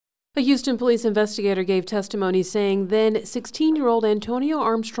A Houston police investigator gave testimony saying then 16-year-old Antonio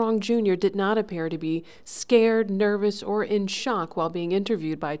Armstrong Jr. did not appear to be scared, nervous, or in shock while being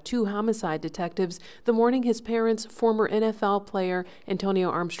interviewed by two homicide detectives the morning his parents, former NFL player Antonio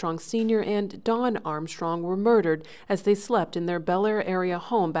Armstrong Sr. and Dawn Armstrong, were murdered as they slept in their Bellaire area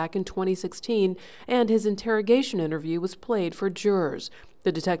home back in 2016, and his interrogation interview was played for jurors.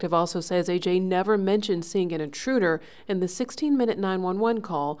 The detective also says AJ never mentioned seeing an intruder in the 16-minute 911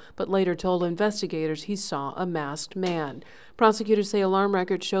 call, but later told investigators he saw a masked man. Prosecutors say alarm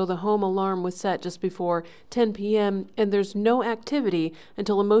records show the home alarm was set just before 10 p.m. and there's no activity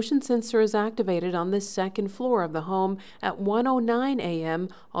until a motion sensor is activated on the second floor of the home at 1:09 a.m.,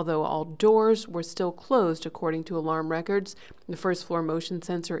 although all doors were still closed according to alarm records. The first floor motion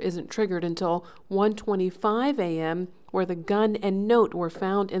sensor isn't triggered until 1:25 a.m., where the gun and note were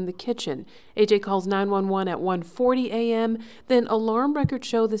found in the kitchen. AJ calls 911 at 1:40 a.m. Then alarm records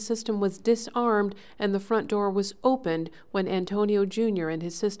show the system was disarmed and the front door was opened when Antonio Jr. and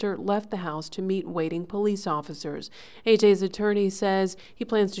his sister left the house to meet waiting police officers. AJ's attorney says he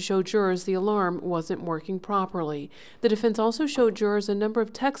plans to show jurors the alarm wasn't working properly. The defense also showed jurors a number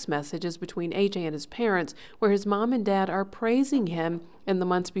of text messages between AJ and his parents where his mom and dad are praising him in the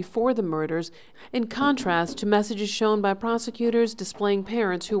months before the murders, in contrast to messages shown by prosecutors displaying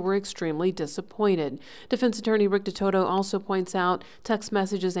parents who were extremely disappointed. Defense attorney Rick DeToto also points out text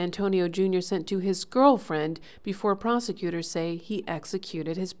messages Antonio Jr. sent to his girlfriend before prosecutors say he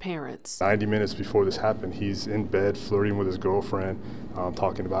executed his parents. 90 minutes before this happened, he's in bed flirting with his girlfriend,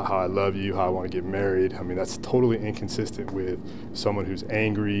 talking about how I love you, how I want to get married. I mean, that's totally inconsistent with someone who's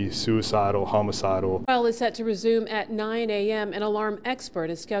angry, suicidal, homicidal. Trial is set to resume at 9 a.m. An alarm expert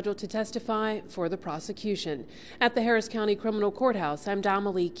is scheduled to testify for the prosecution. At the Harris County Criminal Courthouse, I'm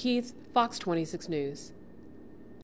Damalie Keith, Fox 26 News.